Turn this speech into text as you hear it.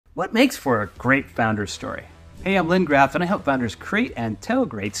What makes for a great founder story? Hey, I'm Lynn Graff, and I help founders create and tell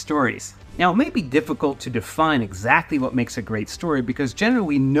great stories. Now, it may be difficult to define exactly what makes a great story because generally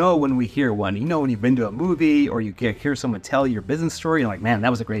we know when we hear one. You know, when you've been to a movie or you hear someone tell your business story, you're like, man, that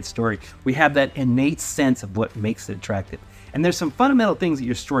was a great story. We have that innate sense of what makes it attractive. And there's some fundamental things that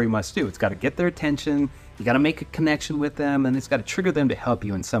your story must do. It's got to get their attention, you got to make a connection with them, and it's got to trigger them to help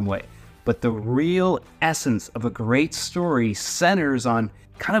you in some way. But the real essence of a great story centers on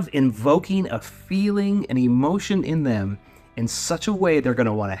kind of invoking a feeling, an emotion in them in such a way they're going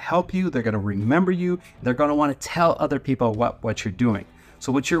to want to help you, they're going to remember you, they're going to want to tell other people what you're doing.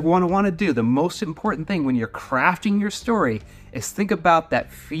 So what you're going to want to do, the most important thing when you're crafting your story is think about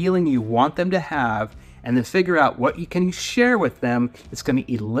that feeling you want them to have and then figure out what you can share with them that's going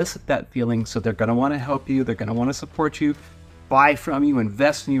to elicit that feeling so they're going to want to help you, they're going to want to support you, buy from you,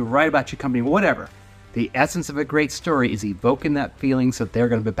 invest in you, write about your company, whatever. The essence of a great story is evoking that feeling so they're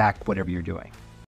going to back whatever you're doing.